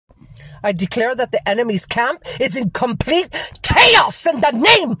I declare that the enemy's camp is in complete chaos in the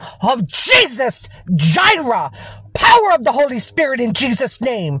name of Jesus, Jireh. Power of the Holy Spirit in Jesus'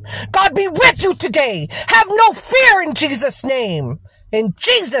 name. God be with you today. Have no fear in Jesus' name. In Jesus'